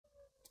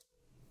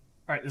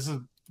Alright, this is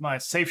my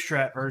safe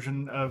strat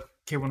version of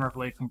K1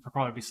 Revelation. Will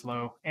probably be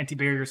slow.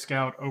 Anti-barrier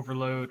scout,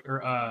 overload,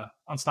 or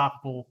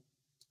unstoppable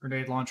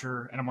grenade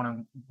launcher, and I'm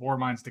running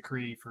Warmind's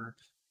Decree for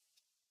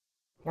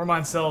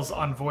Warmind cells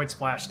on void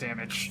splash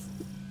damage.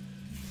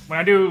 When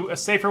I do a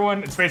safer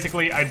one, it's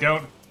basically I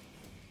don't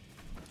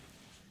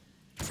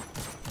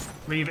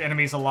leave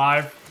enemies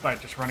alive by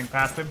just running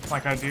past them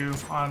like I do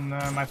on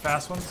my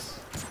fast ones.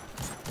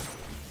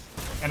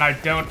 And I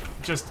don't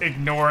just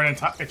ignore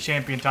a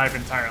champion type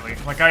entirely.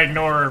 Like, I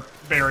ignore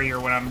barrier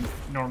when I'm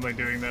normally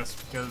doing this,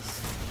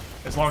 because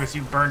as long as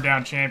you burn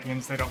down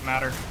champions, they don't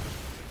matter.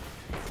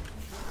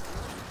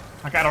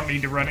 Like, I don't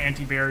need to run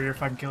anti-barrier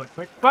if I can kill it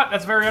quick, but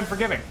that's very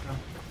unforgiving. So,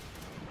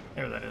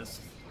 there that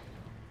is.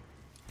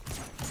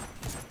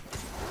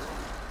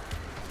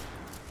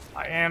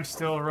 I am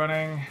still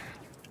running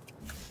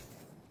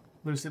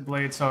Lucid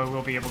Blade, so I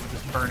will be able to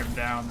just burn him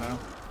down, though.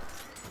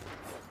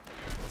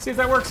 See if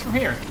that works from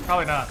here.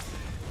 Probably not.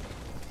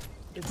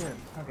 It did.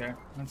 Okay,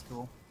 that's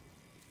cool.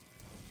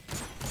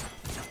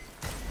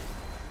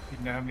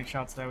 Didn't know how many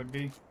shots that would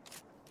be.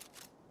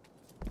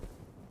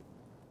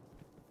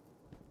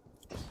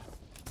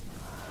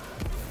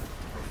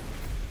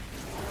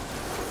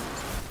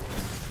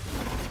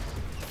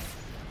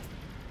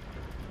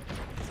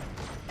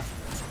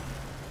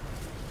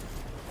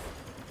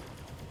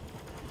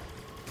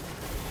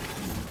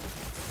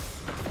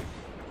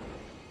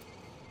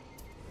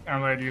 I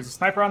don't know how to use a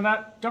sniper on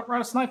that. Don't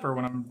run a sniper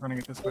when I'm running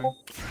it this way.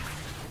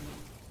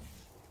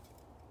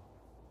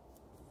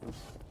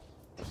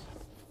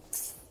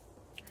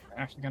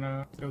 Actually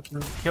gonna go through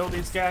and kill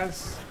these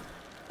guys.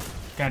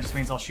 Kinda just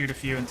means I'll shoot a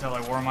few until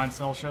a Warmind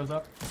cell shows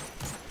up.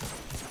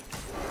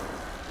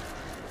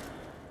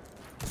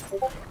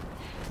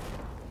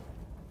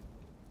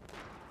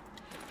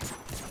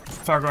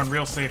 If I were going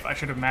real safe, I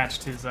should have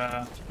matched his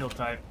kill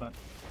type, but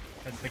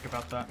I didn't think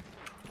about that.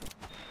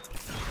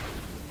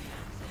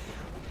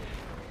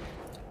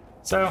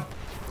 So,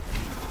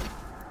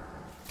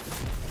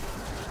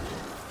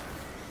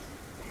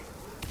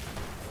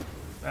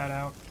 that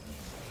out.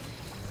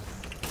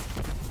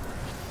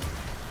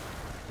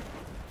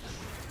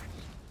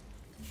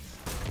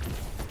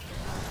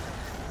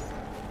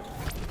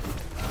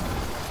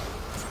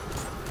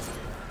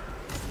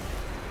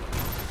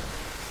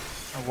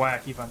 Oh, why I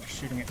keep on just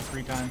shooting it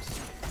 3 times.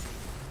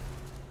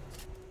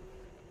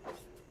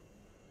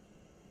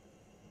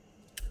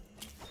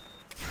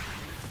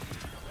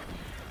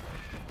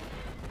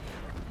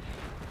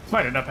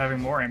 Might end up having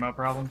more ammo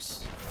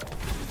problems.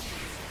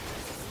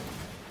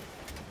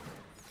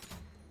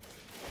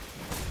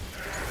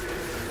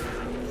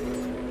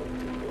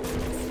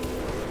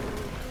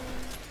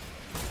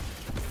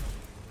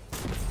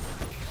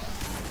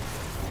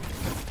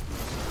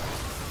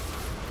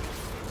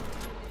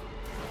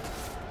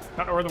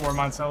 Not know where the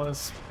Warmind cell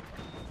is.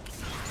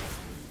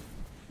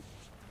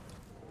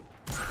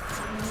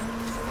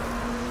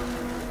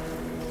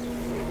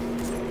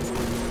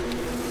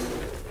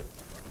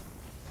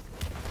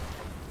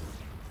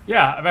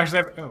 Yeah, I've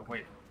actually... Oh,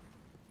 wait.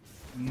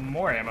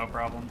 More ammo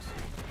problems.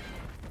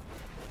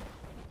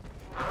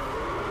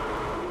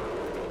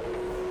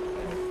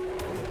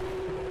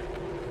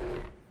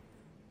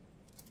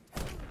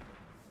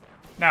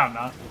 No, I'm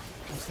not.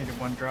 Just needed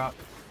 1 drop.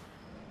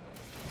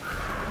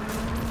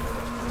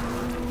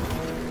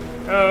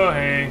 Oh,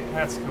 hey.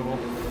 That's cool.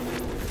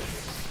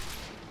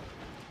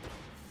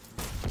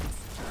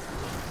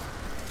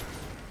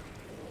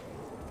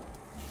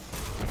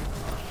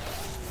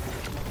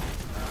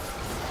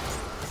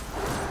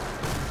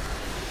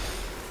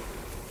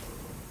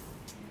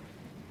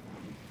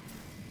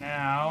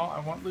 Now,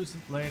 I want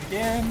Lucid Blade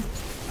again.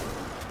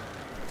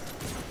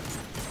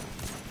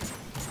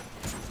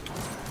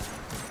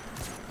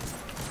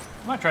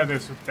 I might try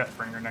this with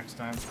Deathbringer next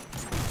time.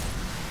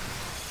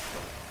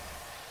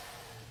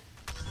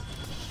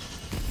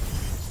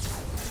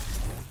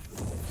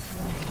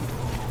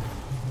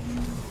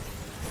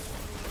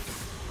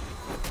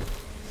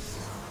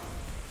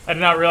 I did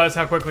not realize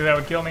how quickly that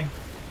would kill me.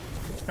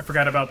 I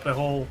forgot about the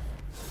whole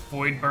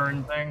void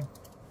burn thing.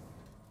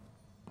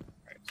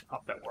 Alright, let's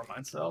pop that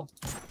Warmind cell.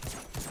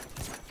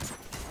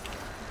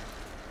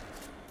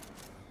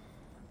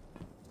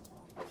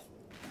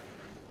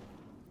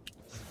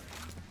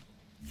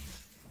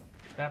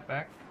 Get that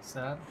back.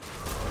 Sad.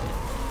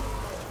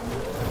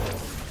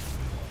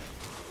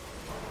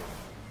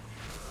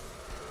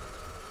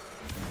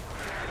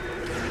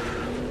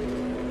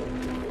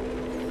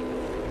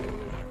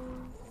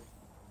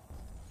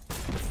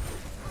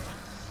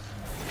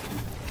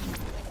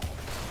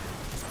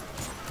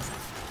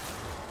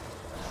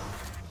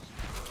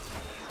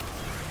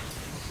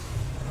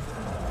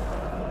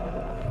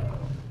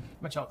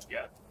 How much else you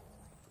got?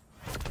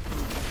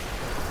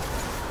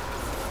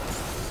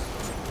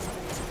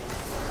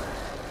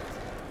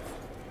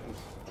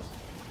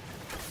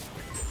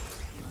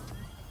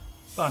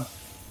 Fun.